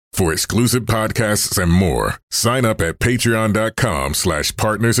For exclusive podcasts and more, sign up at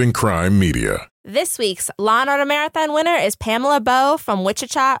patreon.com/partnersincrimemedia. This week's Law & Order Marathon winner is Pamela Bowe from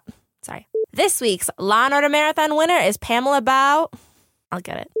Wichita. This week's Law & Order Marathon winner is Pamela Bowe.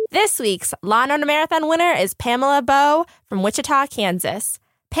 This week's Law & Order Marathon winner is Pamela Bowe from Wichita, Kansas.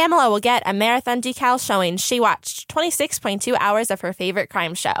 Pamela will get a marathon decal showing she watched 26.2 hours of her favorite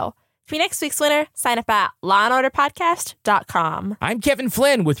crime show. To be next week's winner, sign up at lawandorderpodcast.com. I'm Kevin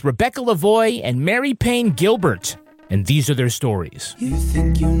Flynn with Rebecca Lavoie and Mary Payne Gilbert, and these are their stories. You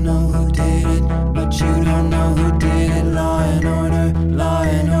think you know who did it, but you don't know who did it. Law and order, law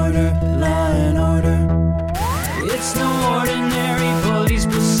and order, law and order. It's no ordinary police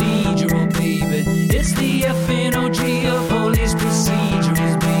procedural, baby. It's the FNOG of police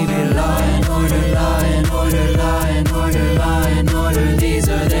procedures, baby. Law and order, law and order, law and order, law and order. These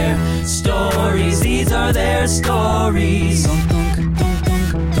are their stories, these are their stories.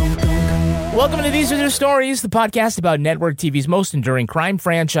 Welcome to These Are Their Stories, the podcast about network TV's most enduring crime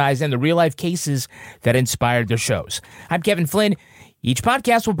franchise and the real-life cases that inspired their shows. I'm Kevin Flynn. Each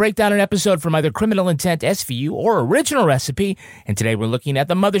podcast will break down an episode from either Criminal Intent, SVU, or Original Recipe, and today we're looking at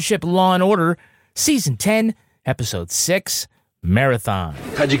the mothership Law & Order, Season 10, Episode 6, Marathon.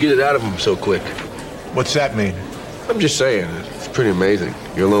 How'd you get it out of him so quick? What's that mean? I'm just saying, it's pretty amazing.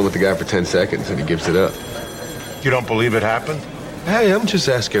 You're alone with the guy for 10 seconds and he gives it up. You don't believe it happened? Hey, I'm just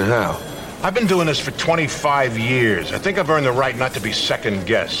asking how. I've been doing this for 25 years. I think I've earned the right not to be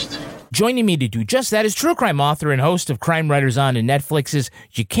second-guessed. Joining me to do just that is true crime author and host of Crime Writers On and Netflix's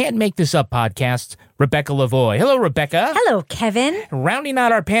You Can't Make This Up podcast, Rebecca Lavoie. Hello, Rebecca. Hello, Kevin. Rounding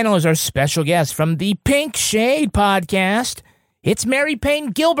out our panel is our special guest from the Pink Shade podcast. It's Mary Payne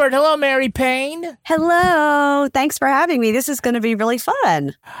Gilbert. Hello, Mary Payne. Hello. Thanks for having me. This is going to be really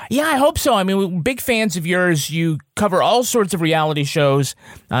fun. Yeah, I hope so. I mean, we're big fans of yours. You cover all sorts of reality shows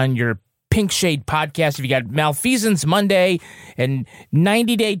on your Pink Shade podcast. If you got Malfeasance Monday and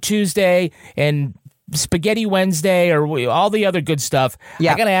 90 Day Tuesday and Spaghetti Wednesday or all the other good stuff.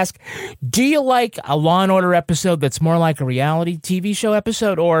 Yeah. I got to ask, do you like a Law & Order episode that's more like a reality TV show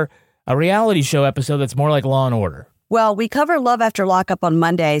episode or a reality show episode that's more like Law & Order? Well, we cover Love After Lockup on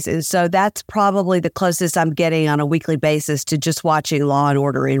Mondays, and so that's probably the closest I'm getting on a weekly basis to just watching Law &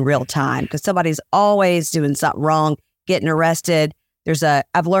 Order in real time, because somebody's always doing something wrong, getting arrested.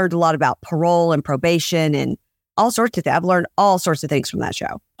 I've learned a lot about parole and probation and all sorts of things. I've learned all sorts of things from that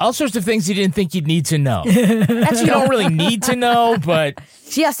show. All sorts of things you didn't think you'd need to know. Actually, you don't really need to know, but...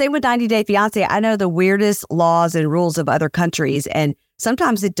 Yeah, same with 90 Day Fiancé. I know the weirdest laws and rules of other countries, and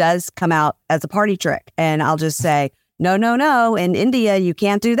sometimes it does come out as a party trick. And I'll just say, no, in India, you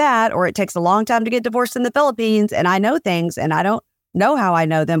can't do that, or it takes a long time to get divorced in the Philippines, and I know things, and I don't know how I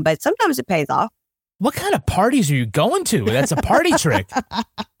know them, but sometimes it pays off. What kind of parties are you going to? That's a party trick.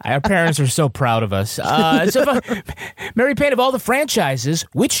 Our parents are so proud of us. Mary Payne, of all the franchises,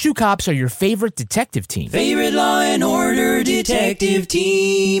 which two cops are your favorite detective team? Favorite Law and Order detective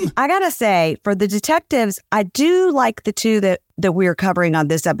team. I gotta say, for the detectives, I do like the two that we're covering on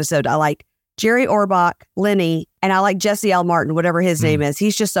this episode. I like Jerry Orbach, Lennie, and I like Jesse L. Martin, whatever his name is.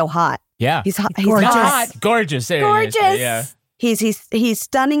 He's just so hot. Yeah. He's hot. Gorgeous. There Gorgeous. Yeah. He's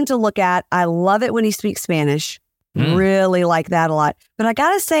stunning to look at. I love it when he speaks Spanish. Really like that a lot. But I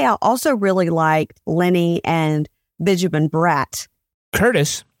gotta say, I also really liked Lennie and Benjamin Bratt.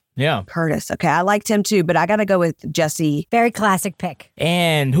 Curtis. Yeah. Curtis. Okay, I liked him too, but I gotta go with Jesse. Very classic pick.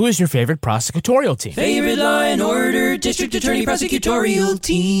 And who is your favorite prosecutorial team? Favorite Law and Order District Attorney prosecutorial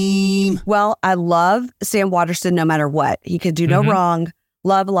team. Well, I love Sam Waterston no matter what. He could do no wrong.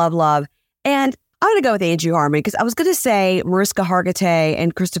 Love. And I'm going to go with Angie Harmon because I was going to say Mariska Hargitay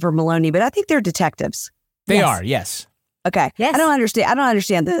and Christopher Maloney, but I think they're detectives. They are, yes. Okay. Yes. I don't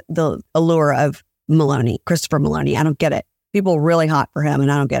understand the allure of Christopher Maloney. I don't get it. People are really hot for him,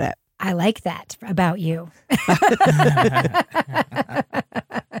 and I don't get it. I like that about you.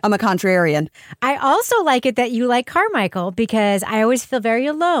 I'm a contrarian. I also like it that you like Carmichael because I always feel very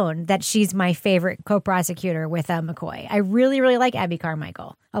alone that she's my favorite co-prosecutor with McCoy. I really, really like Abby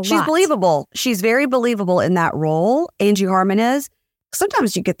Carmichael a lot. She's believable. She's very believable in that role. Angie Harmon is.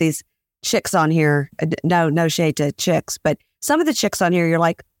 Sometimes you get these chicks on here. No shade to chicks, but some of the chicks on here, you're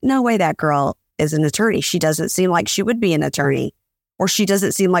like, no way that girl is an attorney. She doesn't seem like she would be an attorney. Or she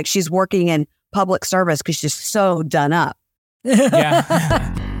doesn't seem like she's working in public service because she's so done up.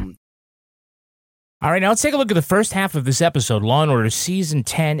 Yeah. All right, now let's take a look at the first half of this episode, Law & Order Season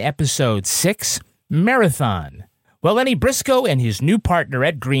 10, Episode 6, Marathon. Well, Lennie Briscoe and his new partner,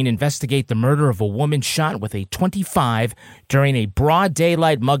 Ed Green, investigate the murder of a woman shot with a .25 during a broad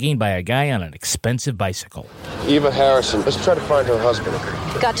daylight mugging by a guy on an expensive bicycle. Eva Harrison. Let's try to find her husband.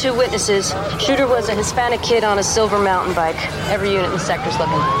 Got 2 witnesses. Shooter was a Hispanic kid on a silver mountain bike. Every unit in the sector's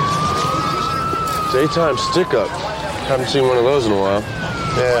looking. Daytime stick-up. Haven't seen one of those in a while.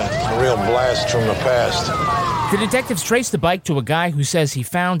 Yeah, a real blast from the past. The detectives trace the bike to a guy who says he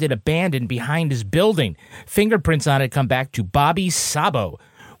found it abandoned behind his building. Fingerprints on it come back to Bobby Sabo.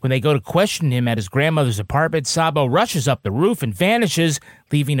 When they go to question him at his grandmother's apartment, Sabo rushes up the roof and vanishes,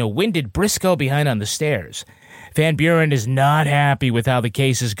 leaving a winded Briscoe behind on the stairs. Van Buren is not happy with how the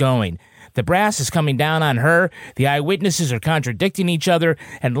case is going. The brass is coming down on her, the eyewitnesses are contradicting each other,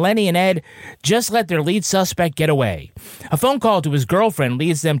 and Lennie and Ed just let their lead suspect get away. A phone call to his girlfriend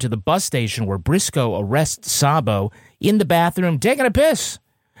leads them to the bus station where Briscoe arrests Sabo in the bathroom taking a piss.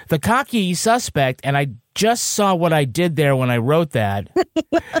 The cocky suspect, and I just saw what I did there when I wrote that.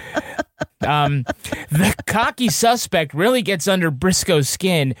 The cocky suspect really gets under Briscoe's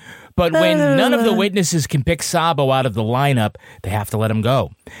skin, but when none of the witnesses can pick Sabo out of the lineup, they have to let him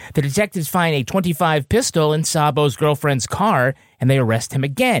go. The detectives find a .25 pistol in Sabo's girlfriend's car, and they arrest him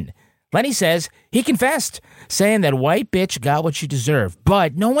again. Lennie says he confessed, saying that white bitch got what she deserved,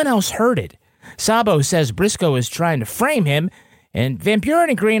 but no one else heard it. Sabo says Briscoe is trying to frame him, and Van Buren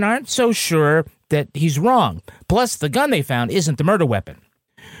and Green aren't so sure that he's wrong. Plus, the gun they found isn't the murder weapon.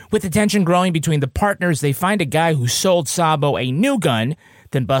 With the tension growing between the partners, they find a guy who sold Sabo a new gun,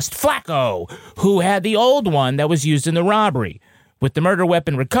 then bust Flacco, who had the old one that was used in the robbery. With the murder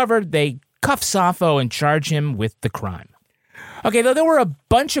weapon recovered, they cuff Sabo and charge him with the crime. Okay, though there were a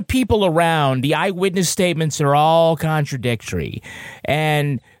bunch of people around, the eyewitness statements are all contradictory.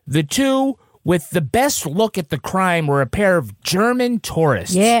 And the two with the best look at the crime were a pair of German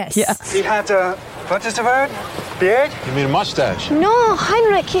tourists. Yes. Yeah. He had a, what is the word? Beard? You mean a mustache? No,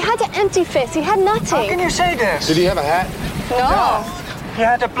 Heinrich, he had an empty face. He had nothing. How can you say this? Did he have a hat? No. He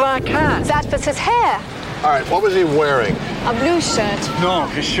had a black hat. That was his hair. All right, what was he wearing? A blue shirt. No,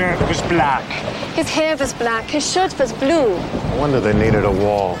 his shirt was black. His hair was black. His shirt was blue. I wonder they needed a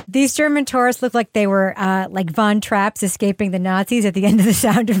wall. These German tourists look like they were like Von Trapps escaping the Nazis at the end of The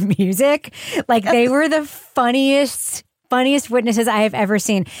Sound of Music. Like they were the funniest witnesses I have ever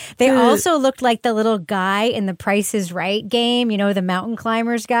seen. They also looked like the little guy in the Price is Right game, you know, the mountain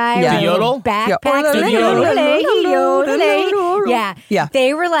climbers guy. Yeah. The yodel? Backpack. Yeah. Yeah.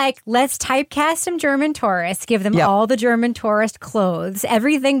 They were like, let's typecast some German tourists, give them all the German tourist clothes,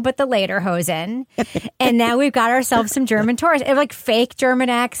 everything but the lederhosen. And now we've got ourselves some German tourists. It was like fake German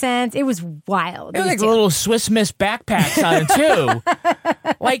accents. It was wild. They had like little Swiss Miss backpacks on it, too.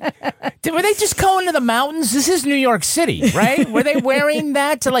 Like, were they just going to the mountains? This is New York City, right? Were they wearing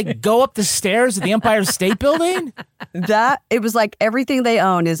that to, like, go up the stairs of the Empire State Building? It was like everything they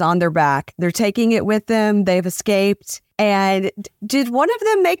own is on their back. They're taking it with them. They've escaped. And did one of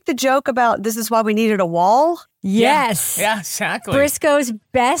them make the joke about this is why we needed a wall? Yes. Yeah, exactly. Briscoe's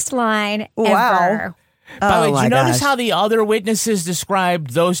best line Wow. ever. By the way, did you notice how the other witnesses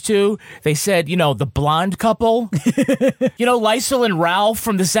described those two? They said, you know, the blonde couple. You know, Lysel and Ralph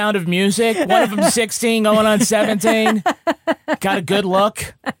from The Sound of Music. One of them 16, going on 17. Got a good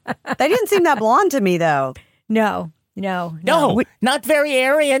look. They didn't seem that blonde to me, though. No, not very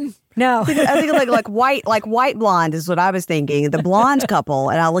Aryan. No. I think like white blonde is what I was thinking. The blonde couple.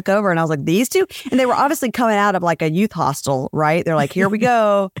 And I look over and I was like, these two? And they were obviously coming out of like a youth hostel, right? They're like, here we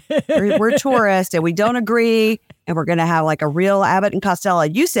go. We're tourists and we don't agree. And we're going to have like a real Abbott and Costello.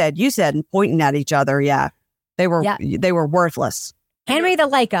 You said, and pointing at each other. Yeah. They were worthless. Hand me the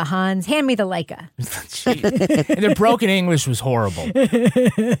Leica, Hans. Hand me the Leica. And their broken English was horrible.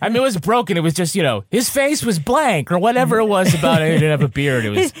 I mean, it was broken. It was just, you know, his face was blank or whatever it was about it. He didn't have a beard. It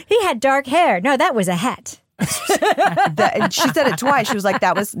was. He had dark hair. No, that was a hat. She said it twice. She was like,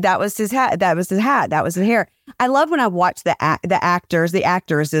 that was his hat. That was his hat. That was his hair. I love when I watch the actors. The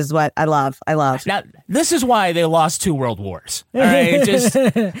actors is what I love. Now, this is why they lost 2 world wars. All right, just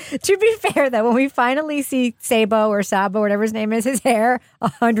to be fair, though, when we finally see Sabo or Sabo, whatever his name is, his hair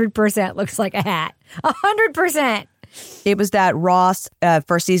 100% looks like a hat. 100%. It was that Ross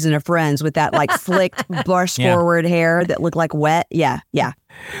first season of Friends with that like slicked brush forward hair that looked like wet. Yeah.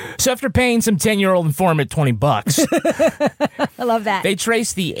 So after paying some 10-year-old informant $20, I love that. They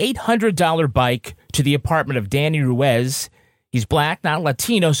trace the $800 bike to the apartment of Danny Ruiz. He's black, not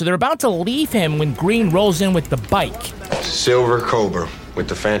Latino, so they're about to leave him when Green rolls in with the bike. Silver Cobra with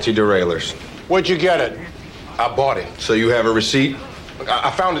the fancy derailleurs. Where'd you get it? I bought it. So you have a receipt?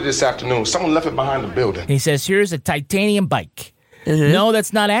 I found it this afternoon. Someone left it behind the building. He says, here's a titanium bike. No,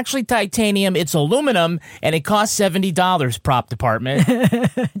 that's not actually titanium. It's aluminum, and it costs $70, prop department.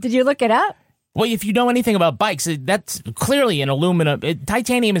 Did you look it up? Well, if you know anything about bikes, that's clearly an aluminum.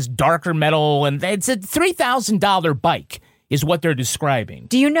 Titanium is darker metal, and it's a $3,000 bike is what they're describing.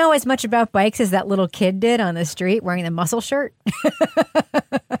 Do you know as much about bikes as that little kid did on the street wearing the muscle shirt?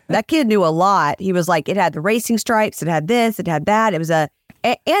 That kid knew a lot. He was like, it had the racing stripes, it had this, it had that. It was and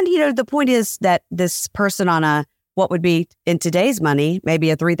the point is that this person on what would be in today's money, maybe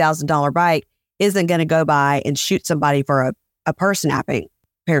a $3,000 bike, isn't going to go by and shoot somebody for a purse snapping.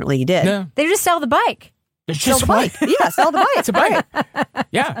 Apparently he did. Yeah. They just sell the bike. Sell the bike. Yeah, sell the bike. It's a bike.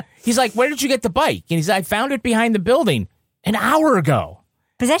 Yeah. He's like, where did you get the bike? And he's like, I found it behind the building an hour ago.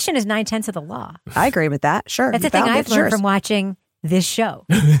 Possession is 9/10 of the law. I agree with that. Sure. That's the thing I've learned from watching this show.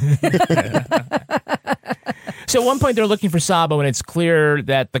 So at one point they're looking for Sabo, and it's clear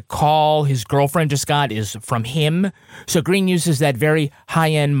that the call his girlfriend just got is from him. So Green uses that very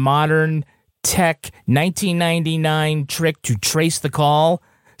high-end modern tech 1999 trick to trace the call.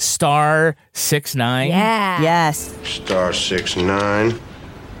 Star 69. Yeah. Yes. Star 69.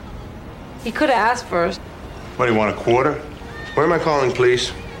 He could have asked first. What, do you want a quarter? Where am I calling,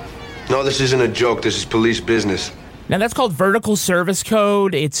 please? No, this isn't a joke. This is police business. Now that's called vertical service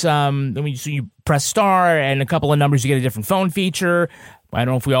code. It's so you press star and a couple of numbers, you get a different phone feature. I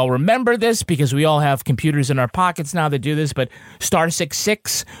don't know if we all remember this because we all have computers in our pockets now that do this, but star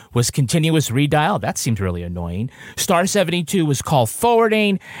 66 was continuous redial. That seems really annoying. Star 72 was call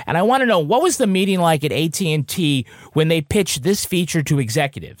forwarding. And I want to know, what was the meeting like at AT&T when they pitched this feature to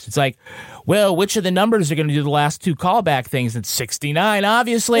executives? It's like, well, which of the numbers are going to do the last two callback things? It's 69,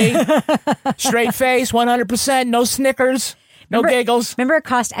 obviously. Straight face, 100%, no snickers, no giggles. Remember it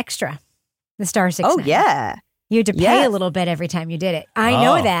cost extra, the star 69. Oh, yeah. You had to pay a little bit every time you did it. I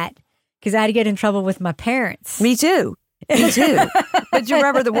know that because I had to get in trouble with my parents. Me too. Me too. But you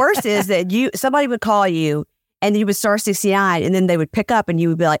remember the worst is that somebody would call you and you would star 69 and then they would pick up and you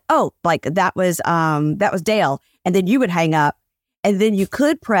would be like, oh, like that was Dale. And then you would hang up and then you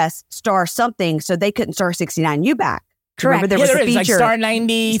could press star something so they couldn't star 69 you back. Correct. Remember there was a feature. Like star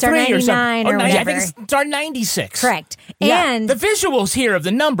 93 star 99 or something. or whatever. I think it's star 96. Correct. Yeah. And the visuals here of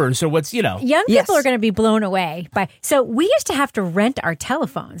the numbers are what's, young people are going to be blown away by. So we used to have to rent our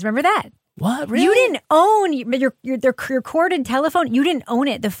telephones. Remember that? What? Really? You didn't own your corded telephone. You didn't own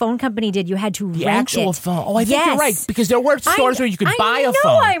it. The phone company did. You had to rent it. The actual phone. Oh, I think you're right because there were stores where you could buy a phone.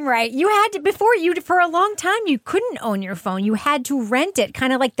 I know I'm right. You had to for a long time. You couldn't own your phone. You had to rent it,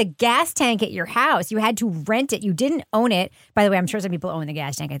 kind of like the gas tank at your house. You had to rent it. You didn't own it. By the way, I'm sure some people own the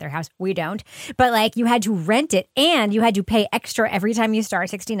gas tank at their house. We don't. But you had to rent it, and you had to pay extra every time you star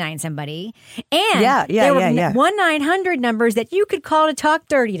 69 somebody. And there were 1-900 numbers that you could call to talk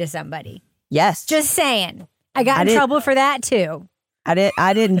dirty to somebody. Yes. Just saying. I got in trouble for that too.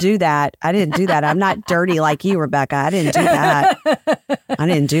 I didn't do that. I'm not dirty like you, Rebecca. I didn't do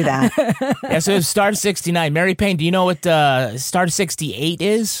that. Yeah, so it's star 69. Mary Payne, do you know what star 68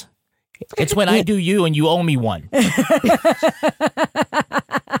 is? It's when I do you and you owe me one. That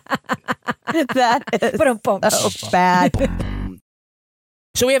is so bad.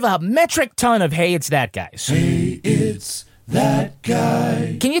 So we have a metric ton of Hey, It's That Guys. Hey, it's that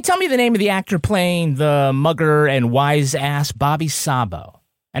guy. Can you tell me the name of the actor playing the mugger and wise ass Bobby Sabo?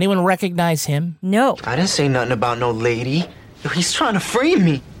 Anyone recognize him? No. I didn't say nothing about no lady. He's trying to free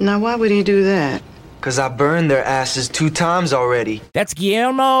me. Now, why would he do that? Because I burned their asses 2 times already. That's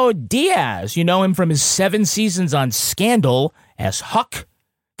Guillermo Diaz. You know him from his 7 seasons on Scandal as Huck,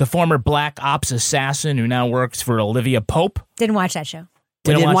 the former black ops assassin who now works for Olivia Pope. Didn't watch that show.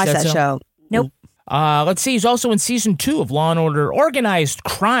 Didn't watch that show. Nope. Let's see. He's also in season 2 of Law & Order Organized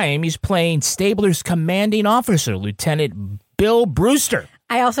Crime. He's playing Stabler's commanding officer, Lieutenant Bill Brewster.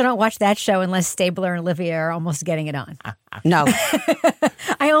 I also don't watch that show unless Stabler and Olivia are almost getting it on. No.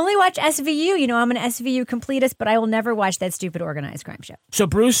 I only watch SVU. I'm an SVU completist, but I will never watch that stupid organized crime show. So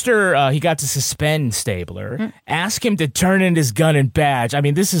Brewster, he got to suspend Stabler, ask him to turn in his gun and badge. I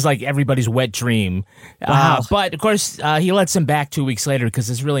mean, this is like everybody's wet dream. Wow. But, of course, he lets him back 2 weeks later because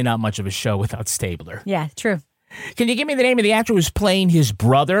it's really not much of a show without Stabler. Yeah, true. Can you give me the name of the actor who's playing his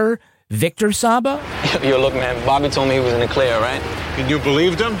brother, Victor Sabo? Yo, look, man, Bobby told me he was in the clear, right? And you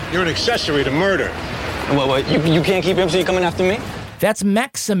believed him? You're an accessory to murder. What, you can't keep him, so you coming after me? That's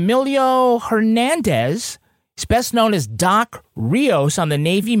Maximilio Hernandez. He's best known as Doc Rios on the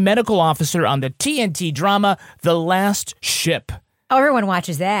Navy medical officer on the TNT drama The Last Ship. Oh, everyone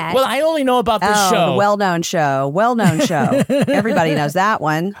watches that. Well, I only know about this show. The well-known show. Everybody knows that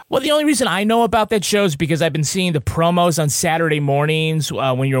one. Well, the only reason I know about that show is because I've been seeing the promos on Saturday mornings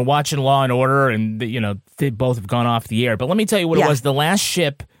when you're watching Law and Order, and they both have gone off the air. But let me tell you what it was. The Last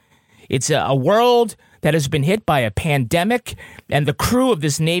Ship. It's a world that has been hit by a pandemic, and the crew of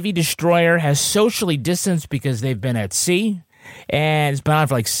this Navy destroyer has socially distanced because they've been at sea, and it's been on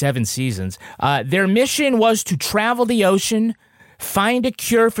for like 7 seasons. Their mission was to travel the ocean, find a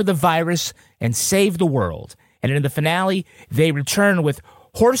cure for the virus, and save the world. And in the finale, they return with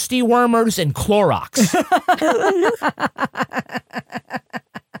horse dewormers and Clorox.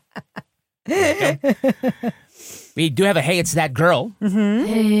 We do have a Hey, It's That Girl. Mm-hmm.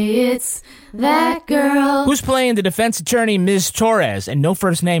 Hey, it's that girl. Who's playing the defense attorney, Ms. Torres? And no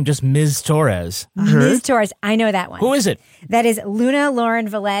first name, just Ms. Torres. Ms. Torres, I know that one. Who is it? That is Luna Lauren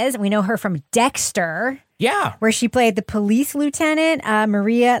Velez. We know her from Dexter. Yeah. Where she played the police lieutenant,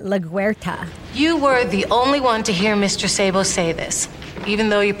 Maria LaGuerta. You were the only one to hear Mr. Sabo say this, even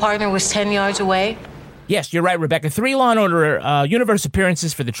though your partner was 10 yards away? Yes, you're right, Rebecca. 3 Law & Order universe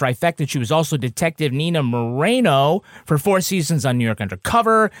appearances for the trifecta. She was also Detective Nina Moreno for 4 seasons on New York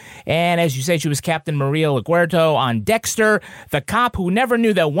Undercover. And as you say, she was Captain Maria LaGuerta on Dexter, the cop who never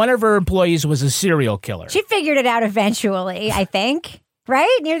knew that one of her employees was a serial killer. She figured it out eventually, I think.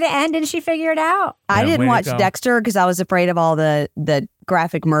 Right? Near the end, didn't she figure it out? I didn't watch Dexter because I was afraid of all the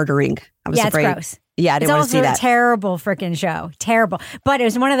graphic murdering. I was afraid. It's gross. Yeah, I didn't want to see that. It's also a terrible freaking show. Terrible. But it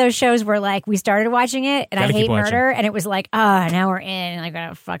was one of those shows where, like, we started watching it, and I hate murder, and it was like, now we're in, and I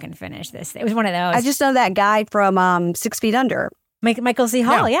gotta fucking finish this. It was one of those. I just know that guy from 6 Feet Under. Michael C.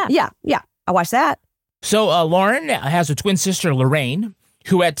 Hall, yeah. I watched that. So Lauren has a twin sister, Lorraine,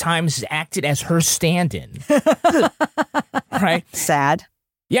 who at times acted as her stand-in. Right? Sad.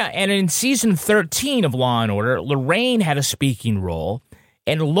 Yeah, and in season 13 of Law & Order, Lorraine had a speaking role,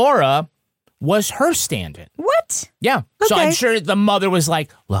 and Laura was her stand-in. What? Yeah. Okay. So I'm sure the mother was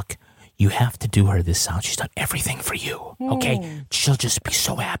like, look, you have to do her this sound. She's done everything for you. Okay? She'll just be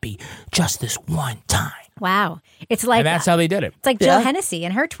so happy just this one time. Wow. It's like... And that's how they did it. It's like Jill Hennessy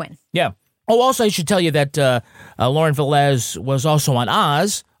and her twin. Yeah. Oh, also, I should tell you that Lauren Velez was also on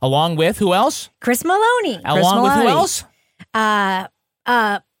Oz, along with who else? Chris Maloney. Along with who else? Skoda.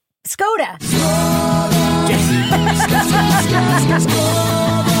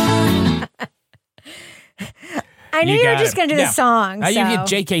 I knew you were just going to do the song. You get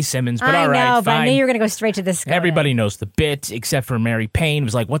J.K. Simmons, but all right, I know, but fine. I knew you were going to go straight to the Skoda. Everybody knows the bit, except for Mary Payne. It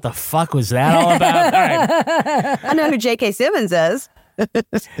was like, what the fuck was that all about? All right. I know who J.K. Simmons is.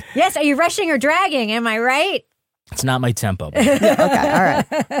 Yes, are you rushing or dragging? Am I right? It's not my tempo. Okay, all right.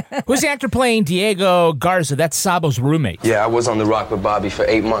 Who's the actor playing Diego Garza? That's Sabo's roommate. Yeah, I was on the rock with Bobby for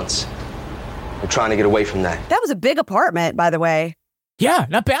 8 months. I'm trying to get away from that. That was a big apartment, by the way. Yeah,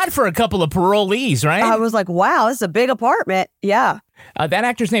 not bad for a couple of parolees, right? I was like, wow, this is a big apartment. Yeah. That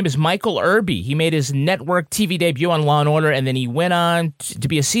actor's name is Michael Irby. He made his network TV debut on Law & Order, and then he went on to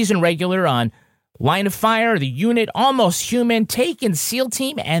be a season regular on Line of Fire, The Unit, Almost Human, Taken, SEAL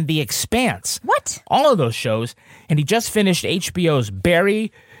Team, and The Expanse. What? All of those shows. And he just finished HBO's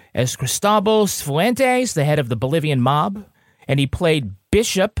Barry as Cristobal Cifuentes, the head of the Bolivian mob. And he played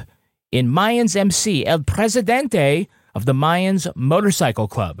Bishop in Mayans MC, El Presidente of the Mayans Motorcycle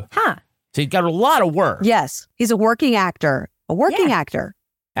Club. Huh. So he's got a lot of work. Yes. He's a working actor. Actor.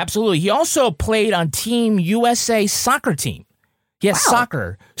 Absolutely. He also played on Team USA soccer team. Yes,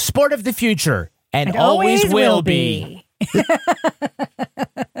 soccer. Sport of the future. And always will be. It's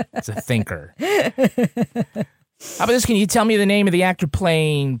a thinker. How about this? Can you tell me the name of the actor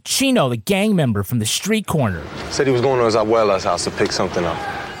playing Chino, the gang member from the street corner? Said he was going to his abuela's house to pick something up.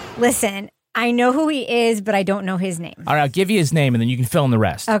 Listen, I know who he is, but I don't know his name. All right, I'll give you his name, and then you can fill in the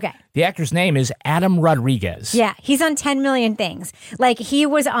rest. Okay. The actor's name is Adam Rodriguez. Yeah, he's on 10 million things. Like, he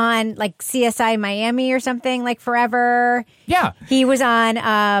was on, like, CSI Miami or something, like, forever. Yeah. He was on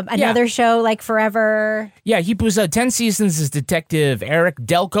another show, like, forever. Yeah, he was 10 seasons as Detective Eric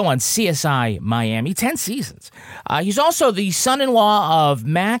Delco on CSI Miami. 10 seasons. He's also the son-in-law of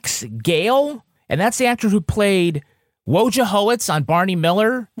Max Gale, and that's the actor who played Wojciech Howitz on Barney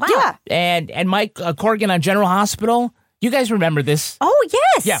Miller. Wow. Yeah. And Mike Corrigan on General Hospital. You guys remember this? Oh,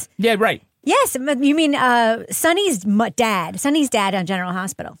 yes. Yeah, right. Yes. You mean Sonny's dad. Sonny's dad on General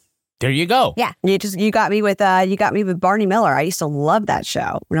Hospital. There you go. Yeah. You got me with Barney Miller. I used to love that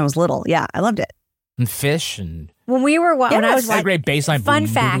show when I was little. Yeah, I loved it. And Fish and... When I was a great baseline. Fun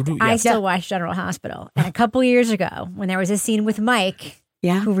fact, Yeah. I still watch General Hospital. And a couple years ago, when there was a scene with Mike...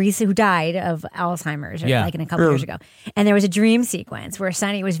 Yeah, who died of Alzheimer's, like a couple years ago. And there was a dream sequence where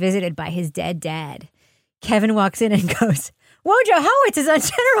Sonny was visited by his dead dad. Kevin walks in and goes, Wojo Howitz is on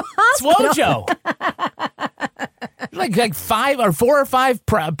General Hospital. It's Wojo. like 4 or 5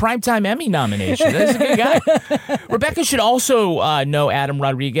 Primetime Emmy nominations. That's a good guy. Rebecca should also know Adam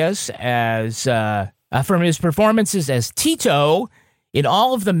Rodriguez as from his performances as Tito in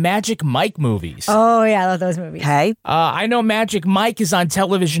all of the Magic Mike movies. Oh, yeah, I love those movies. Okay. I know Magic Mike is on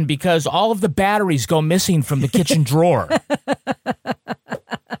television because all of the batteries go missing from the kitchen drawer.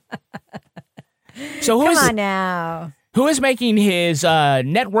 So Come on now. Who is making his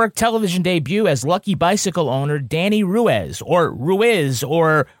network television debut as lucky bicycle owner Danny Ruiz,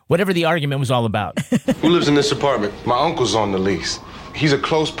 or whatever the argument was all about? Who lives in this apartment? My uncle's on the lease. He's a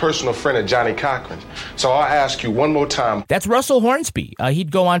close personal friend of Johnny Cochran's. So I'll ask you one more time. That's Russell Hornsby.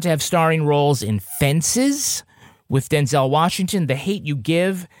 He'd go on to have starring roles in Fences with Denzel Washington, The Hate U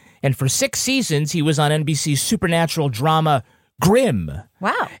Give, and for 6 seasons he was on NBC's supernatural drama Grimm.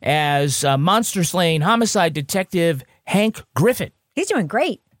 Wow. As monster-slaying homicide detective Hank Griffin. He's doing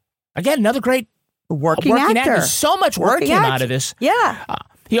great. Again, another great working actor. So much work came out of this. Yeah.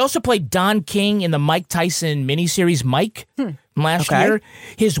 He also played Don King in the Mike Tyson miniseries Mike from last year.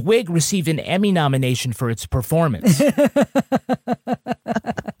 His wig received an Emmy nomination for its performance.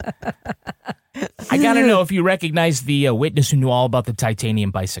 I gotta know if you recognize the witness who knew all about the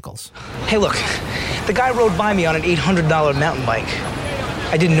titanium bicycles. Hey, look, the guy rode by me on an $800 mountain bike.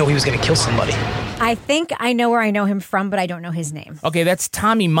 I didn't know he was going to kill somebody. I think I know where I know him from, but I don't know his name. Okay, that's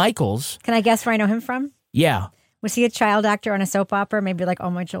Tommy Michaels. Can I guess where I know him from? Yeah. Was he a child actor on a soap opera? Maybe like All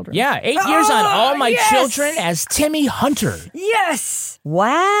My Children. Yeah, 8 years on All My Children as Timmy Hunter. Yes!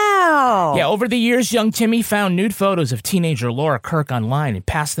 Wow. Yeah, over the years, young Timmy found nude photos of teenager Laura Kirk online and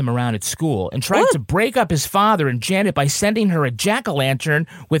passed them around at school and tried to break up his father and Janet by sending her a jack-o'-lantern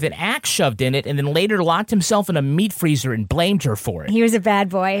with an axe shoved in it, and then later locked himself in a meat freezer and blamed her for it. He was a bad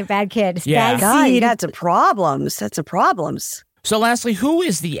boy, bad kid. Yeah. Bad seed. That's a problems. That's a problems. So lastly, who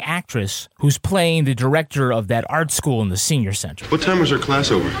is the actress who's playing the director of that art school in the senior center? What time was her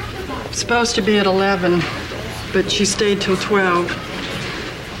class over? Supposed to be at 11, but she stayed till 12.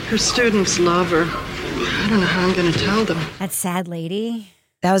 Her students love her. I don't know how I'm going to tell them. That sad lady.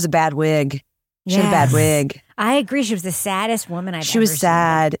 That was a bad wig. She had a bad wig. I agree. She was the saddest woman I've ever seen. She was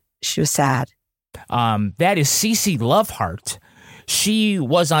sad. She was sad. That is Cece Loveheart. She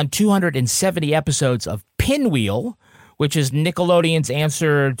was on 270 episodes of Pinwheel, which is Nickelodeon's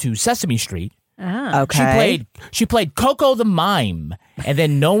answer to Sesame Street. Oh. Okay. She played Coco the Mime, and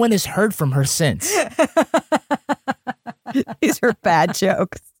then no one has heard from her since. These are bad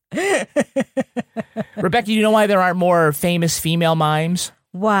jokes. Rebecca, do you know why there aren't more famous female mimes?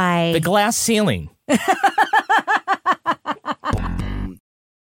 Why? The glass ceiling.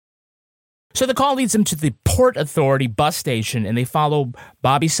 So the call leads them to the Port Authority bus station, and they follow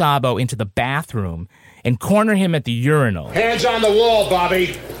Bobby Sabo into the bathroom and corner him at the urinal. Hands on the wall,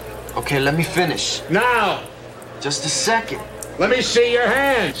 Bobby. Okay, let me finish. Now. Just a second. Let me see your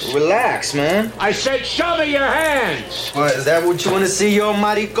hands. Relax, man. I said show me your hands. What, is that what you want to see, yo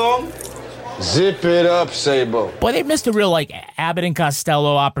maricon? Zip it up, Sabo. Boy, they missed a real, Abbott and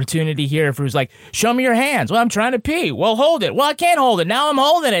Costello opportunity here if it was like, show me your hands. Well, I'm trying to pee. Well, hold it. Well, I can't hold it. Now I'm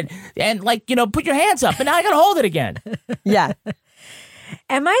holding it. And, put your hands up. And now I got to hold it again. Yeah.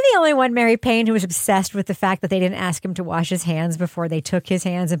 Am I the only one, Mary Payne, who was obsessed with the fact that they didn't ask him to wash his hands before they took his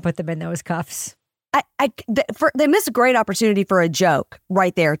hands and put them in those cuffs? They missed a great opportunity for a joke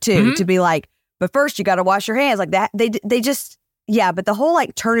right there, too, to be like, but first you got to wash your hands like that. They just... Yeah, but the whole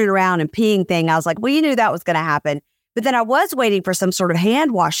turning around and peeing thing, I was like, well, you knew that was going to happen. But then I was waiting for some sort of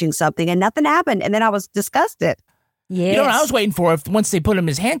hand washing something and nothing happened. And then I was disgusted. Yes. You know what I was waiting for once they put him in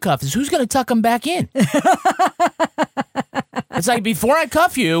his handcuffs is who's going to tuck him back in? It's like, before I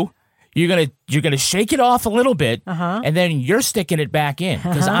cuff you, you're gonna shake it off a little bit, and then you're sticking it back in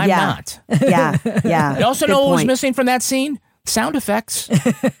because I'm not. Yeah. You also know what was missing from that scene? Sound effects.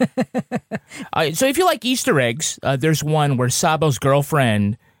 So if you like Easter eggs, there's one where Sabo's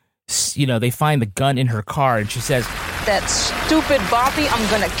girlfriend, they find the gun in her car and she says, "That stupid Bobby, I'm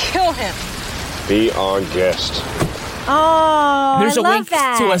going to kill him." Be our guest. Oh, there's a I love wink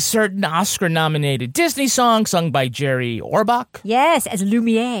that. to a certain Oscar-nominated Disney song sung by Jerry Orbach. Yes, as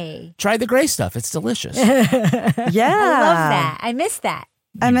Lumiere. Try the gray stuff. It's delicious. Yeah. I love that. I miss that.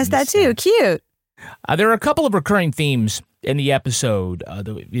 I miss that too. Cute. There are a couple of recurring themes in the episode.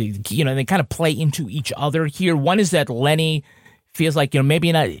 They kind of play into each other here. One is that Lennie feels like,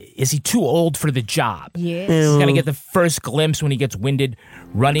 maybe not, is he too old for the job? Yes. He's going to get the first glimpse when he gets winded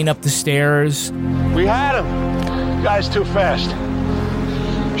running up the stairs. We had him. Guy's too fast.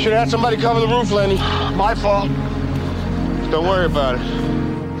 Should have had somebody cover the roof, Lennie. My fault. Don't worry about it.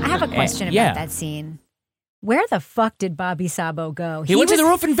 I have a question about that scene. Where the fuck did Bobby Sabo go? He went to the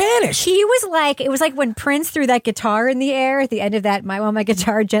roof and vanished. He was like, it was like when Prince threw that guitar in the air at the end of that My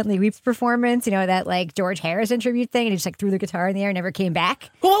Guitar Gently Weeps performance, that like George Harrison tribute thing, and he just like threw the guitar in the air and never came back.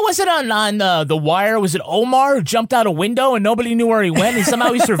 Well, what was it on The Wire? Was it Omar who jumped out a window and nobody knew where he went and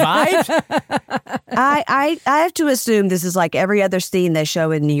somehow he survived? I have to assume this is like every other scene they show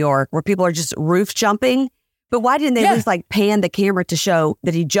in New York where people are just roof jumping. But why didn't they at least like pan the camera to show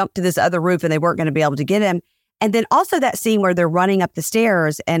that he jumped to this other roof and they weren't going to be able to get him? And then also that scene where they're running up the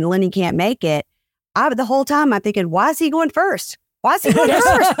stairs and Lennie can't make it. The whole time I'm thinking, why is he going first? Why is he going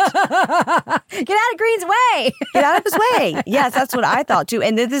first? Get out of Green's way. Get out of his way. Yes, that's what I thought too.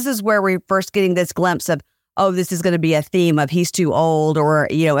 And this is where we're first getting this glimpse of, oh, this is going to be a theme of he's too old, or,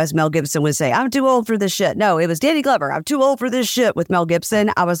 as Mel Gibson would say, I'm too old for this shit. No, it was Danny Glover. I'm too old for this shit with Mel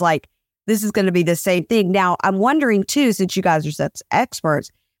Gibson. I was like, this is going to be the same thing. Now, I'm wondering too, since you guys are such experts,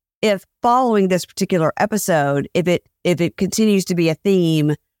 if following this particular episode, if it continues to be a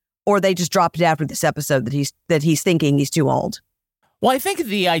theme, or they just dropped it after this episode that he's thinking he's too old. Well, I think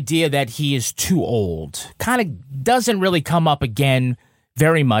the idea that he is too old kind of doesn't really come up again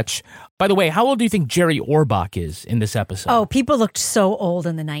very much. By the way, how old do you think Jerry Orbach is in this episode? Oh, people looked so old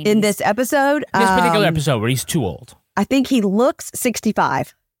in the 90s. In this episode? This particular episode where he's too old. I think he looks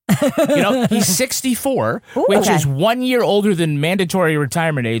 65. He's 64, which is 1 year older than mandatory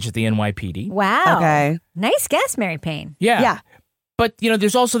retirement age at the NYPD. Wow. Okay. Nice guess, Mary Payne. Yeah. But,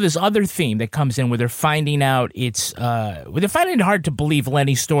 there's also this other theme that comes in where they're finding out they're finding it hard to believe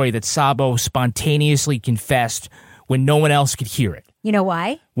Lennie's story that Sabo spontaneously confessed when no one else could hear it. You know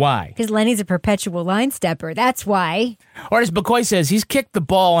why? Why? Because Lennie's a perpetual line stepper. That's why. Or as McCoy says, he's kicked the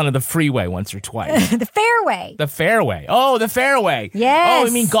ball onto the freeway once or twice. The fairway. The fairway. Oh, the fairway. Yes. Oh, I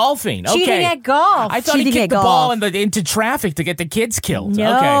mean golfing. Okay. Cheating at golf. I thought he kicked the ball into traffic to get the kids killed.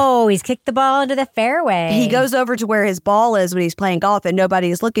 No, he's kicked the ball into the fairway. He goes over to where his ball is when he's playing golf and nobody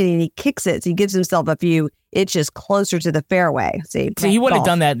is looking, and he kicks it. So he gives himself a few inches closer to the fairway. See, he would have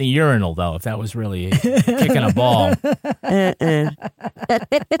done that in the urinal, though, if that was really kicking a ball.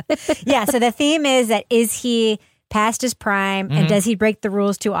 Yeah, so the theme is he past his prime, and does he break the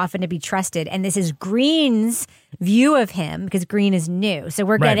rules too often to be trusted? And this is Green's view of him, because Green is new. So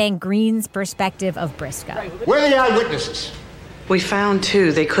we're getting Green's perspective of Briscoe. Where are the eyewitnesses? We found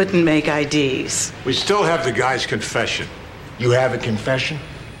two. They couldn't make IDs. We still have the guy's confession. You have a confession?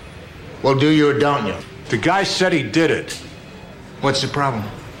 Well, do you or don't you? The guy said he did it. What's the problem?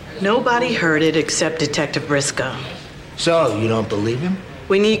 Nobody heard it except Detective Briscoe. So, you don't believe him?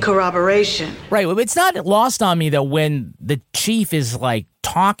 We need corroboration. Right. Well, it's not lost on me that when the chief is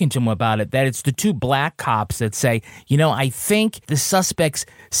talking to him about it, that it's the two black cops that say, I think the suspect's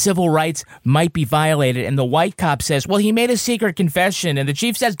civil rights might be violated. And the white cop says, well, he made a secret confession. And the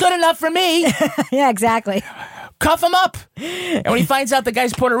chief says, good enough for me. Yeah, exactly. Cuff him up. And when he finds out the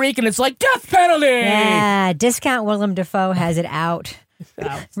guy's Puerto Rican, it's like death penalty. Yeah, discount Willem Dafoe has it out.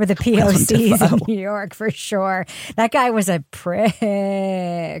 For the POCs in New York, for sure. That guy was a prick.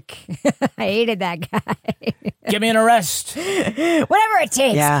 I hated that guy. Give me an arrest. Whatever it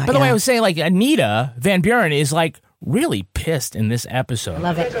takes. By the way, I was saying, Anita Van Buren is, really pissed in this episode.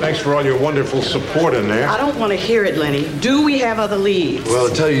 Love it. Thanks for all your wonderful support in there. I don't want to hear it, Lennie. Do we have other leads? Well,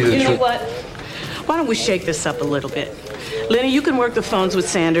 I'll tell you the truth. You know what? Why don't we shake this up a little bit? Lennie, you can work the phones with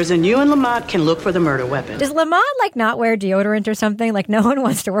Sanders, and you and Lamont can look for the murder weapon. Does Lamont not wear deodorant or something? No one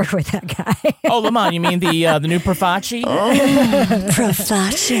wants to work with that guy. Oh, Lamont, you mean the new Profaci?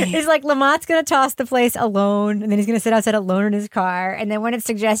 Profaci. He's Lamont's going to toss the place alone, and then he's going to sit outside alone in his car. And then when it's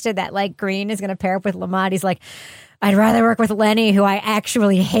suggested that Green is going to pair up with Lamont, he's like, I'd rather work with Lennie, who I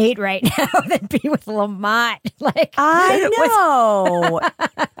actually hate right now, than be with Lamont. I know.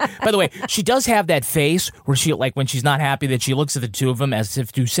 By the way, she does have that face where she, when she's not happy, that she looks at the two of them as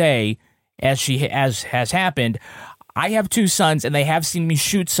if to say, as has happened, I have two sons and they have seen me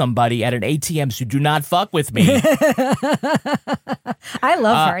shoot somebody at an ATM, so do not fuck with me. I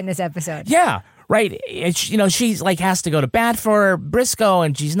love her in this episode. Yeah. Right. She's has to go to bat for Briscoe,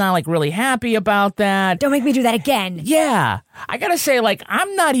 and she's not really happy about that. Don't make me do that again. Yeah. I got to say,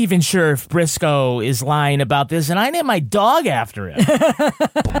 I'm not even sure if Briscoe is lying about this, and I named my dog after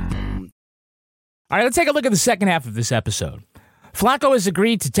him. All right, let's take a look at the second half of this episode. Flacco has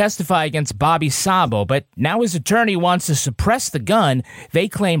agreed to testify against Bobby Sabo, but now his attorney wants to suppress the gun they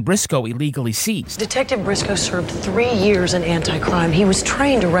claim Briscoe illegally seized. Detective Briscoe served 3 years in anti-crime. He was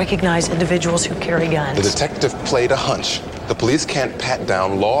trained to recognize individuals who carry guns. The detective played a hunch. The police can't pat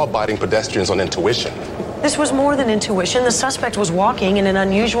down law-abiding pedestrians on intuition. This was more than intuition. The suspect was walking in an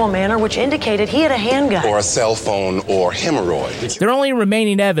unusual manner, which indicated he had a handgun. Or a cell phone or hemorrhoid. Their only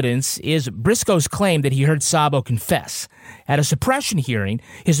remaining evidence is Briscoe's claim that he heard Sabo confess. At a suppression hearing,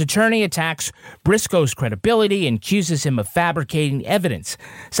 his attorney attacks Briscoe's credibility and accuses him of fabricating evidence.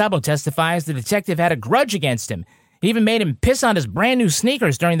 Sabo testifies the detective had a grudge against him. He even made him piss on his brand new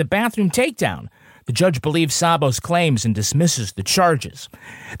sneakers during the bathroom takedown. The judge believes Sabo's claims and dismisses the charges.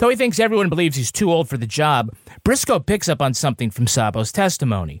 Though he thinks everyone believes he's too old for the job, Briscoe picks up on something from Sabo's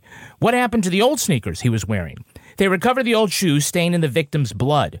testimony. What happened to the old sneakers he was wearing? They recover the old shoes stained in the victim's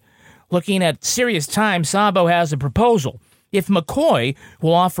blood. Looking at serious time, Sabo has a proposal. If McCoy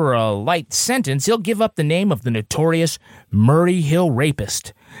will offer a light sentence, he'll give up the name of the notorious Murray Hill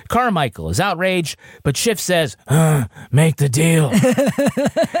rapist. Carmichael is outraged, but Schiff says, make the deal.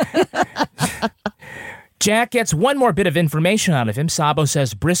 Jack gets one more bit of information out of him. Sabo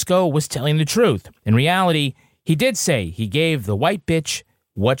says Briscoe was telling the truth. In reality, he did say he gave the white bitch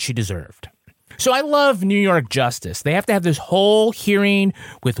what she deserved. So I love New York justice. They have to have this whole hearing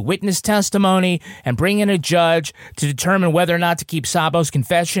with witness testimony and bring in a judge to determine whether or not to keep Sabo's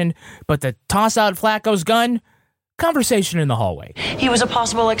confession. But to toss out Flacco's gun, conversation in the hallway. He was a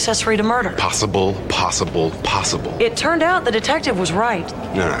possible accessory to murder. Possible. It turned out the detective was right.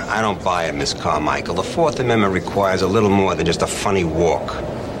 No, I don't buy it, Miss Carmichael. The Fourth Amendment requires a little more than just a funny walk.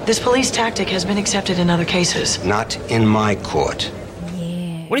 This police tactic has been accepted in other cases. Not in my court.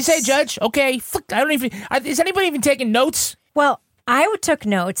 What do you say, Judge? Okay, is anybody even taking notes? Well, I took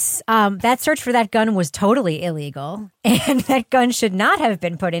notes. That search for that gun was totally illegal, and that gun should not have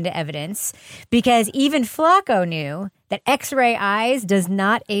been put into evidence because even Flacco knew that X-ray eyes does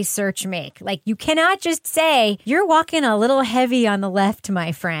not a search make. Like, you cannot just say, you're walking a little heavy on the left,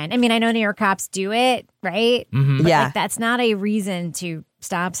 my friend. I mean, I know New York cops do it, right? Mm-hmm. But Yeah. like, that's not a reason to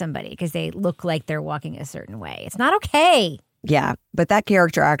stop somebody because they look like they're walking a certain way. It's not okay. Yeah, but that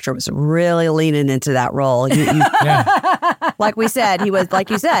character actor was really leaning into that role. Like we said,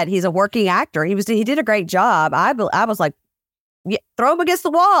 he's a working actor. He did a great job. I was like, yeah, throw him against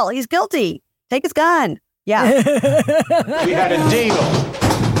the wall. He's guilty. Take his gun. Yeah. We had a deal.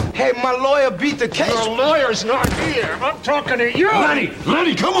 Hey, my lawyer beat the case. Your lawyer's not here. I'm talking to you.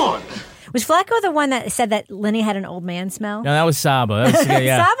 Lennie, come on. Was Flacco the one that said that Lennie had an old man smell? No, that was Sabo.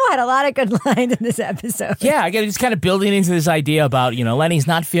 Yeah. Sabo had a lot of good lines in this episode. Yeah, again, just kind of building into this idea about, Lennie's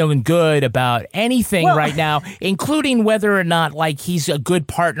not feeling good about anything right now, including whether or not, like, he's a good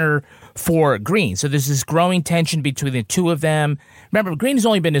partner for Green. So there's this growing tension between the two of them. Remember, Green has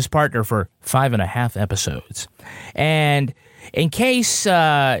only been his partner for 5.5 episodes. And in case,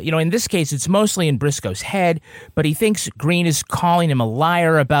 in this case, it's mostly in Briscoe's head, but he thinks Green is calling him a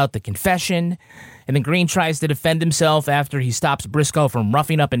liar about the confession. And then Green tries to defend himself after he stops Briscoe from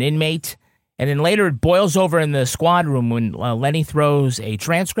roughing up an inmate. And then later it boils over in the squad room when Lennie throws a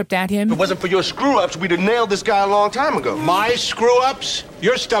transcript at him. If it wasn't for your screw-ups, we'd have nailed this guy a long time ago. My screw-ups?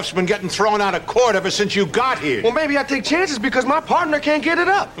 Your stuff's been getting thrown out of court ever since you got here. Well, maybe I take chances because my partner can't get it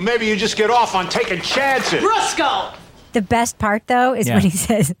up. Or maybe you just get off on taking chances. Briscoe! The best part, though, is when he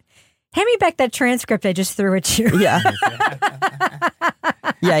says, hand me back that transcript I just threw at you. Yeah.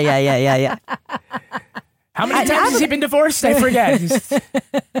 Yeah. How many times has he been divorced? I forget. I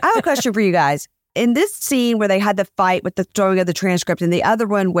have a question for you guys. In this scene where they had the fight with the throwing of the transcript and the other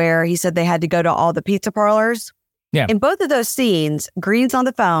one where he said they had to go to all the pizza parlors. Yeah. In both of those scenes, Green's on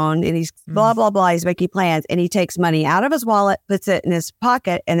the phone and he's blah, blah, blah. He's making plans and he takes money out of his wallet, puts it in his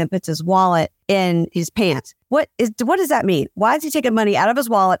pocket, and then puts his wallet in his pants. What does that mean? Why is he taking money out of his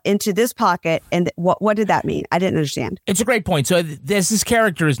wallet into this pocket? And what did that mean? I didn't understand. It's a great point. So this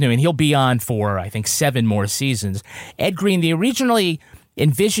character is new, and he'll be on for, I think, 7 more seasons. Ed Green, they originally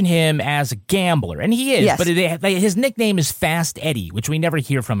envision him as a gambler, and he is, but his nickname is Fast Eddie, which we never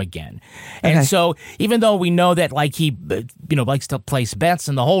hear from again. And so even though we know that like he likes to place bets,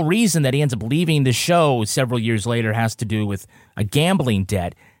 and the whole reason that he ends up leaving the show several years later has to do with a gambling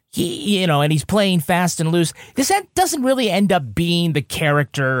debt, and he's playing fast and loose. This doesn't really end up being the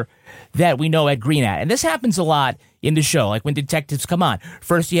character that we know Ed Green at. And this happens a lot in the show, like when detectives come on.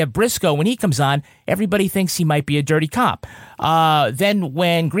 First, you have Briscoe. When he comes on, everybody thinks he might be a dirty cop. Then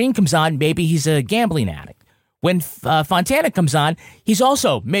when Green comes on, maybe he's a gambling addict. When Fontana comes on, he's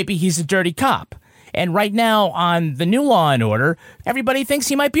a dirty cop. And right now on the new Law & Order, everybody thinks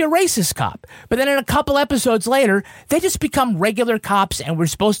he might be a racist cop. But then in a couple episodes later, they just become regular cops and we're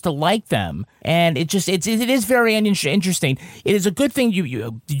supposed to like them. And it is very interesting. It is a good thing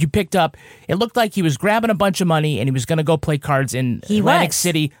you picked up. It looked like he was grabbing a bunch of money and he was going to go play cards in Atlantic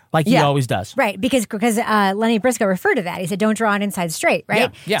City like he always does. Right, because Lennie Briscoe referred to that. He said, don't draw an inside straight,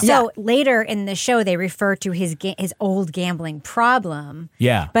 right? Yeah. So later in the show, they refer to his old gambling problem.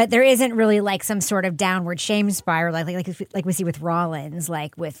 Yeah. But there isn't really like some sort of downward shame spiral like we see with Rollins,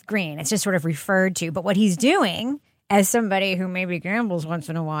 like with Green. It's just sort of referred to. But what he's doing, as somebody who maybe gambles once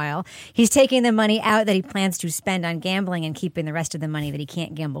in a while, he's taking the money out that he plans to spend on gambling and keeping the rest of the money that he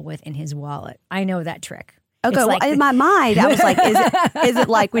can't gamble with in his wallet. I know that trick. Okay, well, in my mind, I was like, is it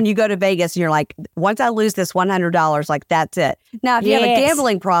like when you go to Vegas and you're like, once I lose this $100, like, that's it. Now, if you have a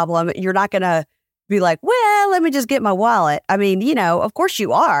gambling problem, you're not going to be like, well, let me just get my wallet. I mean, of course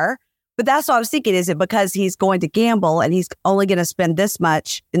you are. But that's what I was thinking. Is it because he's going to gamble and he's only going to spend this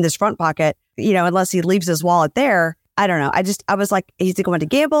much in this front pocket, unless he leaves his wallet there? I don't know. I was like, he's going to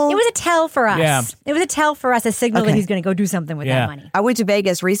gamble. It was a tell for us. Yeah. It was a tell for us, a signal that he's going to go do something with that money. I went to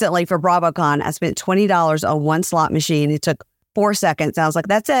Vegas recently for BravoCon. I spent $20 on one slot machine. It took 4 seconds. I was like,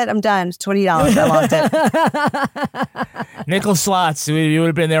 that's it. I'm done. It's $20. I lost it. Nickel slots. You would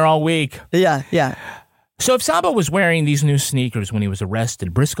have been there all week. Yeah. So if Sabo was wearing these new sneakers when he was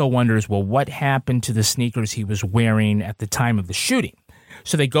arrested, Briscoe wonders, well, what happened to the sneakers he was wearing at the time of the shooting?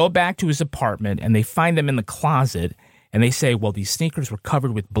 So they go back to his apartment and they find them in the closet and they say, well, these sneakers were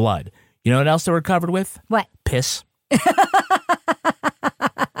covered with blood. You know what else they were covered with? What? Piss.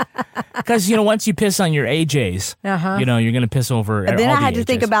 Because, once you piss on your AJs, you're going to piss over And then all I had the to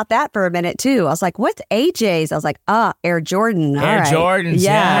think AJs. about that for a minute, too. I was like, what's AJs? I was like, Air Jordan. All Air right. Jordans,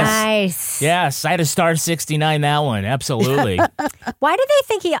 Yeah. yes. Nice. Yes, I had a star 69 that one, absolutely. Why did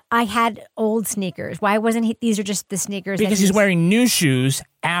they think I had old sneakers? Why wasn't he? These are just the sneakers. Because he's wearing new shoes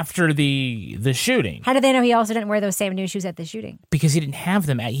after the shooting. How did they know he also didn't wear those same new shoes at the shooting? Because he didn't have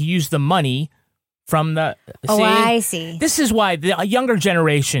them. He used the money from the... Oh, I see. This is why a younger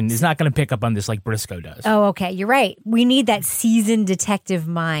generation is not going to pick up on this like Briscoe does. Oh, okay. You're right. We need that seasoned detective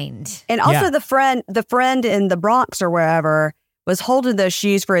mind. And also the friend in the Bronx or wherever was holding those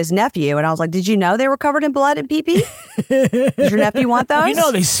shoes for his nephew. And I was like, did you know they were covered in blood and pee-pee? Does your nephew want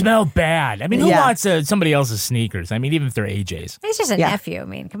those? They smell bad. I mean, who wants somebody else's sneakers? I mean, even if they're AJ's. It's just a nephew. I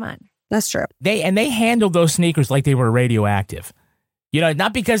mean, come on. That's true. They handled those sneakers like they were radioactive.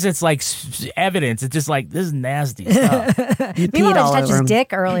 Not because it's like evidence. It's just like, this is nasty stuff. Meanwhile, just touched his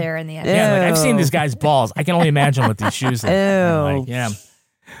dick earlier in the episode. Yeah, I've seen this guy's balls. I can only imagine what these shoes look like. Yeah.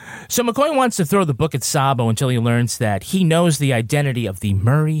 So McCoy wants to throw the book at Sabo until he learns that he knows the identity of the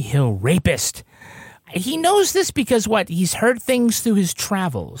Murray Hill rapist. He knows this because he's heard things through his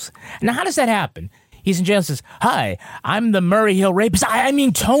travels. Now, how does that happen? He's in jail and says, hi, I'm the Murray Hill rapist. I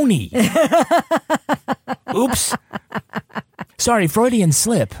mean Tony. Oops. Sorry, Freudian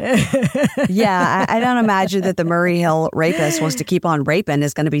slip. Yeah, I don't imagine that the Murray Hill rapist wants to keep on raping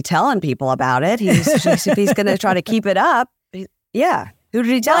is going to be telling people about it. If he's going to try to keep it up, yeah. Who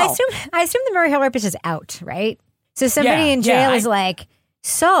did he tell? Well, I assume the Murray Hill rapist is out, right? So somebody in jail is like,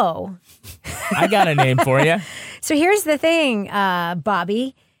 so. I got a name for you. So here's the thing,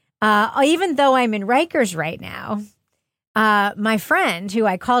 Bobby. Even though I'm in Rikers right now, my friend who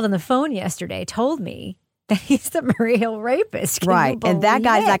I called on the phone yesterday told me that he's the Murray Hill rapist. Right. And that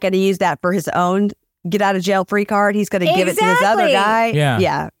guy's not going to use that for his own get out of jail free card. He's going to give it to this other guy.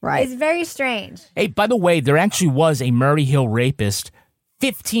 Yeah, right. It's very strange. Hey, by the way, there actually was a Murray Hill rapist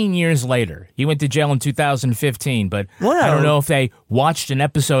 15 years later. He went to jail in 2015, but I don't know if they watched an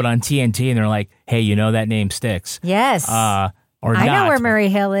episode on TNT and they're like, hey, that name sticks. Yes. Or I not. know where Murray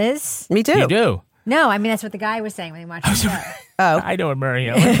Hill is. Me too. You do? No, I mean, that's what the guy was saying when he watched the show. I know where Murray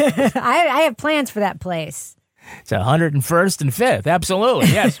Hill is. I have plans for that place. It's 101st and 5th. Absolutely,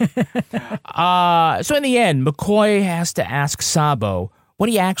 yes. So in the end, McCoy has to ask Sabo what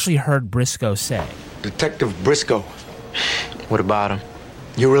he actually heard Briscoe say. Detective Briscoe. What about him?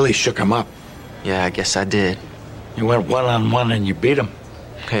 You really shook him up. Yeah, I guess I did. You went one-on-one and you beat him.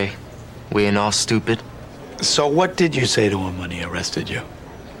 Hey, we ain't all stupid. So what did you say to him when he arrested you?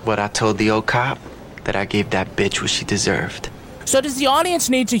 What I told the old cop, that I gave that bitch what she deserved. So does the audience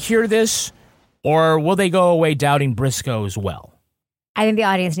need to hear this, or will they go away doubting Briscoe as well? I think the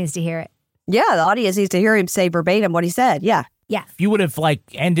audience needs to hear it. Yeah, the audience needs to hear him say verbatim what he said. Yeah. Yeah. If you would have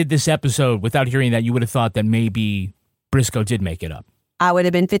ended this episode without hearing that, you would have thought that maybe Briscoe did make it up. I would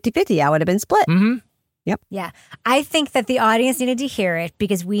have been 50-50. I would have been split. Mm-hmm. Yep. Yeah. I think that the audience needed to hear it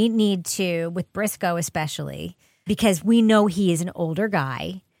because we need to, with Briscoe especially, because we know he is an older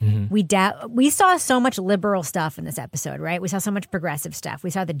guy. Mm-hmm. We saw so much liberal stuff in this episode, right? We saw so much progressive stuff.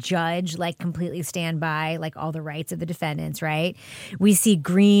 We saw the judge completely stand by all the rights of the defendants, right? We see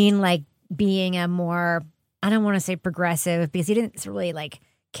Green being a more, I don't want to say progressive because he didn't really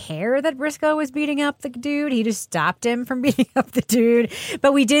care that Briscoe was beating up the dude. He just stopped him from beating up the dude.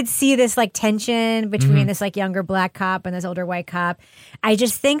 But we did see this like tension between this like younger black cop and this older white cop. I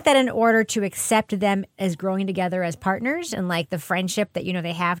just think that in order to accept them as growing together as partners and like the friendship that, you know,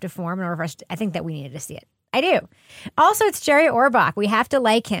 they have to form in order for us, I think that we needed to see it. I do. Also, it's Jerry Orbach. We have to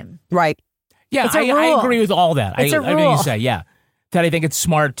like him. Right. Yeah, I agree with all that. It's a rule. Everything you say, yeah. That I think it's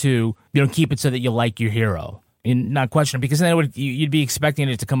smart to, you know, keep it so that you like your hero and not question it, because then you'd be expecting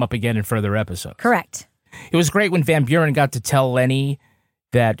it to come up again in further episodes. Correct. It was great when Van Buren got to tell Lennie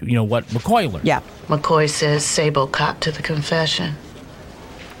that, you know, what McCoy learned. Yeah. McCoy says Sabo copped to the confession.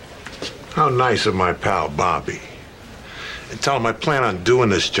 How nice of my pal Bobby. And tell him I plan on doing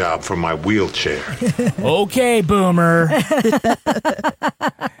this job from my wheelchair. Okay, Boomer.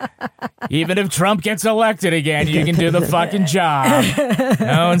 Even if Trump gets elected again, you can do the fucking job.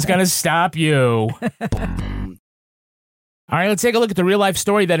 No one's going to stop you. All right, let's take a look at the real-life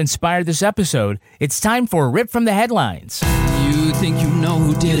story that inspired this episode. It's time for Rip from the Headlines. You think you know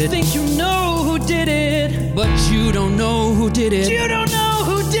who did it. You think you know who did it. But you don't know who did it. You don't know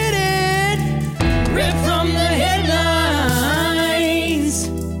who did it. Rip from the Headlines.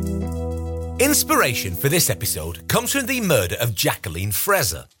 Inspiration for this episode comes from the murder of Jacqueline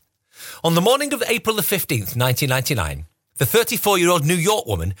Frezza. On the morning of April the 15th, 1999, the 34-year-old New York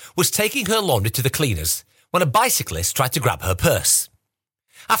woman was taking her laundry to the cleaners when a bicyclist tried to grab her purse.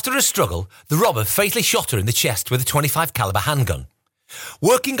 After a struggle, the robber fatally shot her in the chest with a .25 caliber handgun.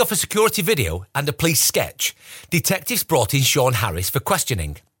 Working off a security video and a police sketch, detectives brought in Sean Harris for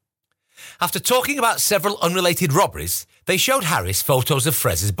questioning. After talking about several unrelated robberies, they showed Harris photos of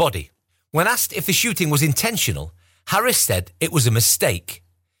Frezza's body. When asked if the shooting was intentional, Harris said it was a mistake.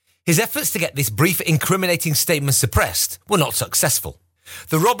 His efforts to get this brief incriminating statement suppressed were not successful.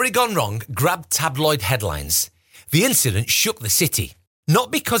 The robbery gone wrong grabbed tabloid headlines. The incident shook the city,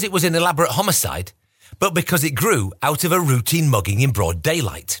 not because it was an elaborate homicide, but because it grew out of a routine mugging in broad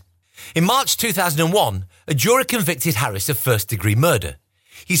daylight. In March 2001, a jury convicted Harris of first-degree murder.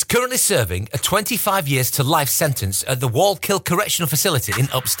 He's currently serving a 25 years to life sentence at the Wallkill Correctional Facility in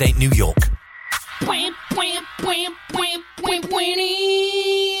upstate New York.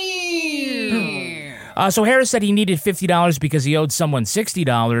 So Harris said he needed $50 because he owed someone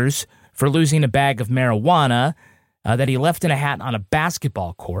 $60 for losing a bag of marijuana that he left in a hat on a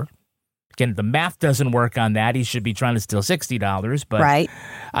basketball court. Again, the math doesn't work on that. He should be trying to steal $60, but right.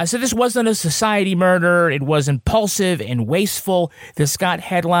 So this wasn't a society murder. It was impulsive and wasteful. This got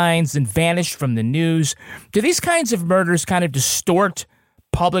headlines and vanished from the news. Do these kinds of murders kind of distort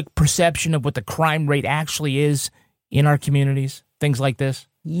public perception of what the crime rate actually is in our communities? Things like this?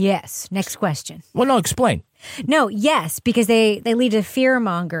 Yes. Next question. Well, no, explain. No, yes, because they lead to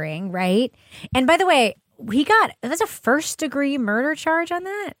fear-mongering, right? And by the way, that's a first-degree murder charge on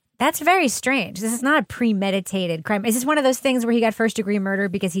that? That's very strange. This is not a premeditated crime. Is this one of those things where he got first-degree murder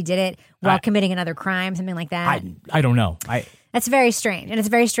because he did it while committing another crime, something like that? I don't know. That's very strange, and it's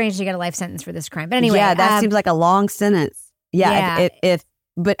very strange to get a life sentence for this crime. But anyway, yeah, that seems like a long sentence. Yeah,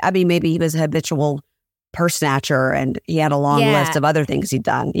 but I mean, maybe he was a habitual purse snatcher, and he had a long list of other things he'd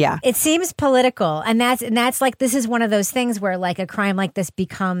done. Yeah, it seems political, and that's like, this is one of those things where like a crime like this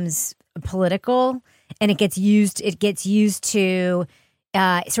becomes political, and it gets used to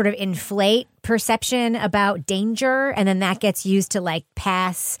sort of inflate perception about danger, and then that gets used to like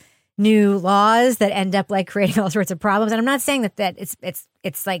pass new laws that end up like creating all sorts of problems. And I'm not saying that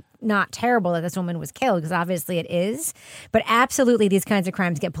it's like not terrible that this woman was killed, because obviously it is, but absolutely these kinds of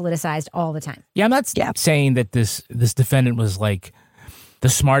crimes get politicized all the time. Yeah, I'm not saying that this defendant was like the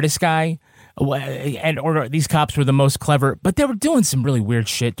smartest guy, or these cops were the most clever, but they were doing some really weird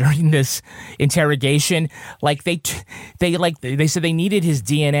shit during this interrogation. Like they said they needed his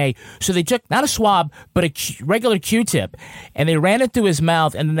DNA, so they took not a swab but a regular Q-tip, and they ran it through his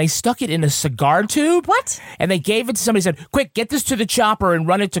mouth, and then they stuck it in a cigar tube. What? And they gave it to somebody. Said, "Quick, get this to the chopper and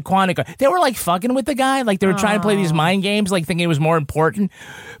run it to Quantico." They were like fucking with the guy, like they were trying to play these mind games, like thinking it was more important.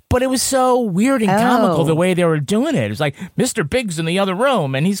 But it was so weird and comical the way they were doing it. It was like Mr. Big's in the other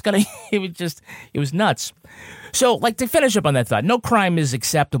room, and he's gonna. It was nuts. So, like, to finish up on that thought, no crime is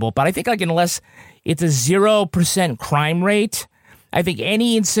acceptable, but I think, like, unless it's a 0% crime rate, I think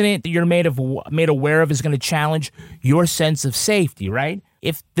any incident that you're made aware of is going to challenge your sense of safety, right?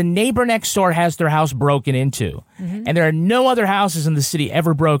 If the neighbor next door has their house broken into, and there are no other houses in the city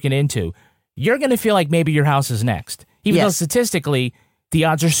ever broken into, you're going to feel like maybe your house is next, even though statistically the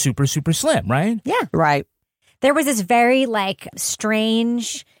odds are super, super slim, right? Yeah. Right. There was this very, like,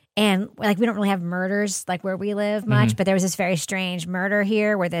 strange... And like, we don't really have murders like where we live much, but there was this very strange murder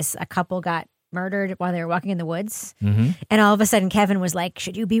here where a couple got murdered while they were walking in the woods. Mm-hmm. And all of a sudden, Kevin was like,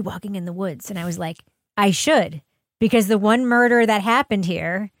 should you be walking in the woods? And I was like, I should, because the one murder that happened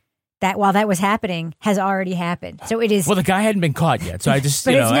here, that while that was happening, has already happened. So it is. Well, the guy hadn't been caught yet, so I just,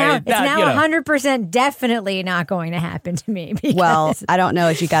 but you it's know. now 100% definitely not going to happen to me. Well, I don't know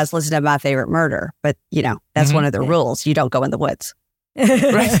if you guys listen to My Favorite Murder, but, you know, that's one of the rules. You don't go in the woods. Right.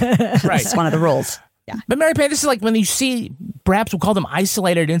 It's one of the rules. Yeah. But Mary Payne, this is like when you see, perhaps we'll call them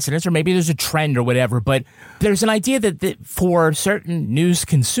isolated incidents, or maybe there's a trend or whatever, but there's an idea that for certain news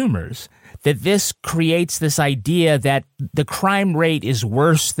consumers, that this creates this idea that the crime rate is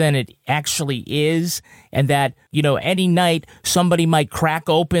worse than it actually is, and that, you know, any night somebody might crack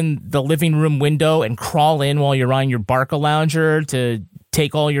open the living room window and crawl in while you're on your Barcalounger to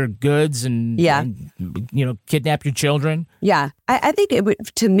take all your goods and you know, kidnap your children. Yeah. I think it would,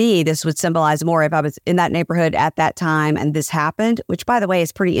 to me, this would symbolize more if I was in that neighborhood at that time and this happened, which, by the way,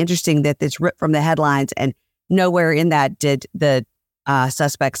 is pretty interesting that it's ripped from the headlines, and nowhere in that did the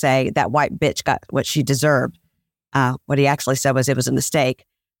suspect say that white bitch got what she deserved. What he actually said was it was a mistake.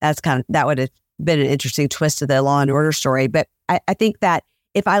 That would have been an interesting twist to the Law and Order story. But I think that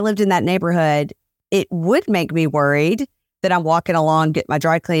if I lived in that neighborhood, it would make me worried that I'm walking along, get my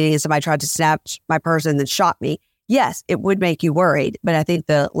dry cleaning, and somebody tried to snatch my purse and then shot me. Yes, it would make you worried. But I think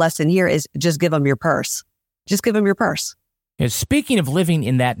the lesson here is just give them your purse. Just give them your purse. And speaking of living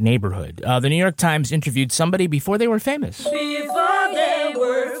in that neighborhood, the New York Times interviewed somebody before they were famous. Before they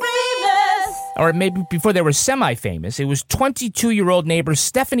were famous. Or maybe before they were semi-famous. It was 22-year-old neighbor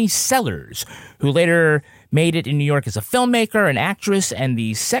Stephanie Sellers, who later made it in New York as a filmmaker, an actress, and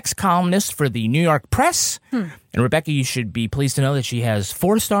the sex columnist for the New York Press. And Rebecca, you should be pleased to know that she has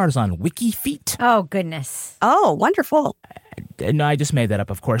 4 stars on WikiFeet. Oh, goodness. Oh, wonderful. No, I just made that up,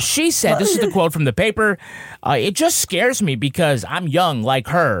 of course. She said, this is the quote from the paper, it just scares me because I'm young like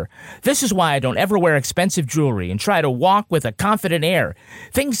her. This is why I don't ever wear expensive jewelry and try to walk with a confident air.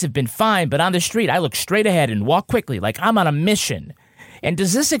 Things have been fine, but on the street, I look straight ahead and walk quickly like I'm on a mission. And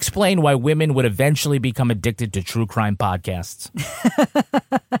does this explain why women would eventually become addicted to true crime podcasts?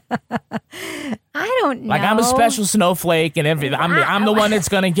 I don't know. Like, I'm a special snowflake, and I'm the one that's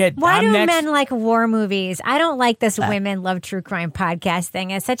going to get... Why do men like war movies? I don't like this women love true crime podcast thing.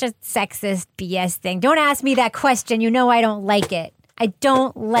 It's such a sexist BS thing. Don't ask me that question. You know I don't like it. I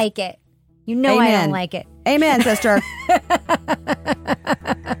don't like it. You know I don't like it. Amen, sister.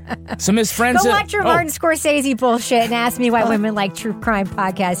 So Ms. Frezza... Go watch your Martin Scorsese bullshit and ask me why women like true crime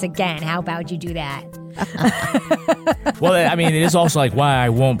podcasts again. How about you do that? Well, I mean, it is also like why I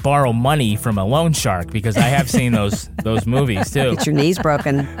won't borrow money from a loan shark, because I have seen those movies too. Get your knees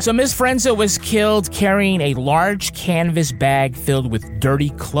broken. So Ms. Frezza was killed carrying a large canvas bag filled with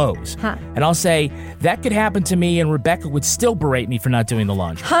dirty clothes. And I'll say, that could happen to me and Rebecca would still berate me for not doing the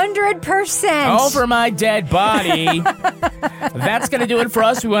laundry. 100%. Over my dead body. That's going to do it for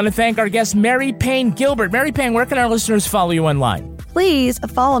us. We want to thank our guest, Mary Payne Gilbert. Mary Payne, where can our listeners follow you online? Please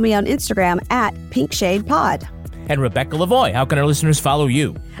follow me on Instagram at PinkShadePod. And Rebecca Lavoie, how can our listeners follow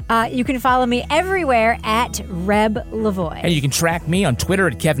you? You can follow me everywhere at Reb Lavoie. And you can track me on Twitter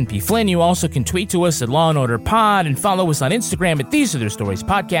at Kevin P. Flynn. You also can tweet to us at Law and Order Pod and follow us on Instagram at These Are Their Stories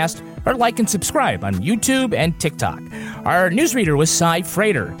Podcast, or like and subscribe on YouTube and TikTok. Our newsreader was Cy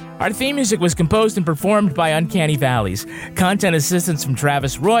Frater. Our theme music was composed and performed by Uncanny Valleys. Content assistance from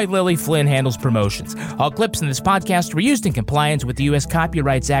Travis Roy. Lily Flynn handles promotions. All clips in this podcast were used in compliance with the U.S.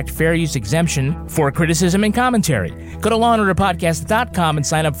 Copyrights Act fair use exemption for criticism and commentary. Go to lawandorderpodcast.com and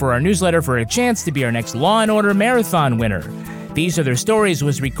sign up for our newsletter for a chance to be our next Law & Order Marathon winner. These Are Their Stories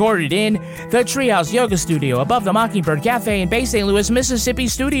was recorded in the Treehouse Yoga Studio above the Mockingbird Cafe in Bay St. Louis, Mississippi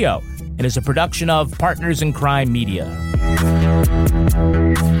studio, and is a production of Partners in Crime Media.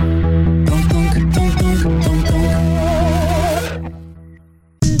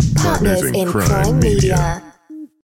 Partners in Crime Media.